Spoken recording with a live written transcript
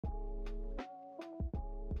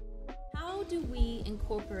how do we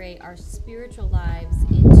incorporate our spiritual lives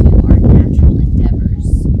into our natural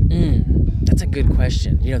endeavors? That's a good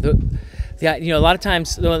question. A lot of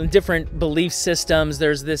times in different belief systems,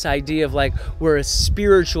 there's this idea of like we're a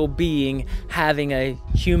spiritual being having a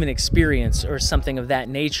human experience or something of that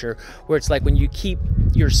nature, where it's like when you keep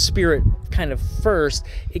your spirit kind of first,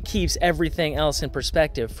 it keeps everything else in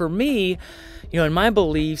perspective. For me, in my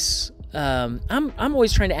beliefs, I'm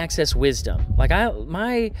always trying to access wisdom. Like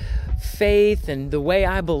my faith and the way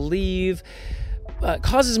I believe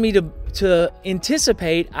causes me to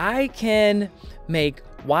anticipate I can make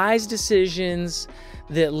wise decisions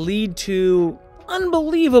that lead to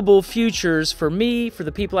unbelievable futures for me, for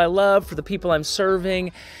the people I love, for the people I'm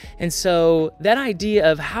serving. And so that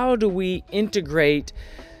idea of how do we integrate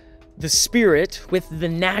the spirit with the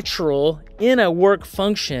natural in a work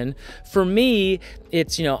function, for me,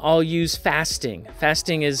 it's, I'll use fasting.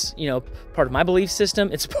 Fasting is, part of my belief system.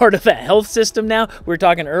 It's part of a health system now. We were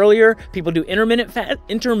talking earlier, people do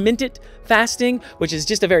intermittent fasting, which is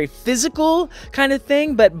just a very physical kind of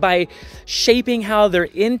thing, but by shaping how their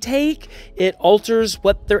intake, it alters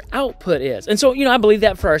what their output is. And so, I believe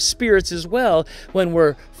that for our spirits as well, when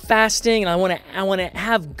we're fasting, and I want to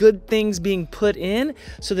have good things being put in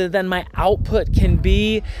so that then my output can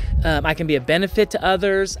be, I can be a benefit to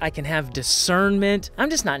others. I can have discernment. I'm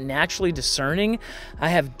just not naturally discerning. I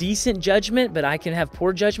have decent judgment, but I can have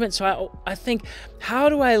poor judgment. So I think, how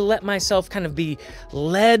do I let myself kind of be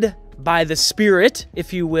led by the Spirit,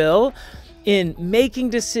 if you will, in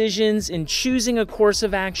making decisions, in choosing a course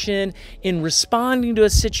of action, in responding to a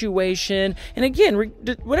situation? And again,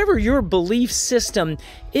 whatever your belief system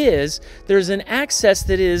is, there's an access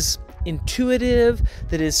that is intuitive,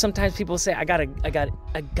 that is, sometimes people say, I got a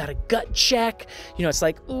gut check. It's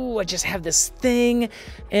like, ooh, I just have this thing.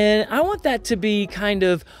 And I want that to be kind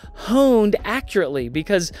of honed accurately,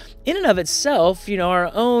 because in and of itself, our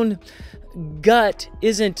own gut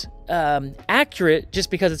isn't accurate just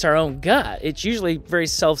because it's our own gut. It's usually very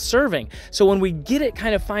self-serving. So when we get it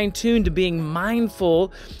kind of fine-tuned to being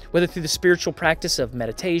mindful, whether through the spiritual practice of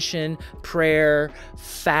meditation, prayer,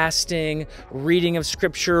 fasting, reading of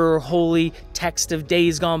scripture, holy text of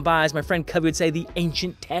days gone by, as my friend Covey would say, the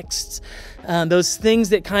ancient texts, those things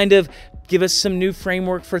that kind of give us some new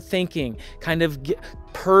framework for thinking, kind of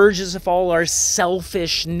purges of all our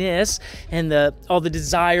selfishness and all the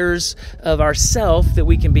desires of ourself, that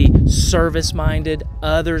we can be service-minded,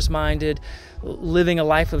 others-minded, living a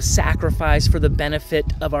life of sacrifice for the benefit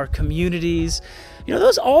of our communities.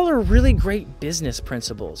 Those all are really great business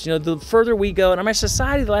principles. The further we go, and our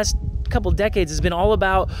society the last couple decades has been all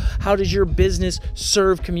about how does your business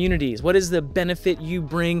serve communities? What is the benefit you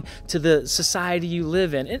bring to the society you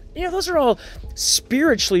live in? And those are all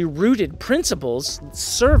spiritually rooted principles.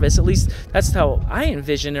 Service, at least that's how I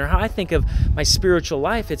envision or how I think of my spiritual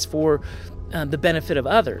life. It's for the benefit of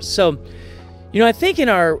others. So, I think in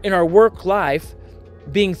our work life,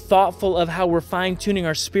 being thoughtful of how we're fine-tuning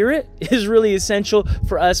our spirit is really essential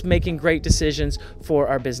for us making great decisions for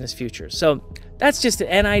our business futures. So that's just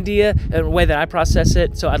an idea and a way that I process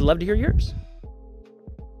it. So I'd love to hear yours.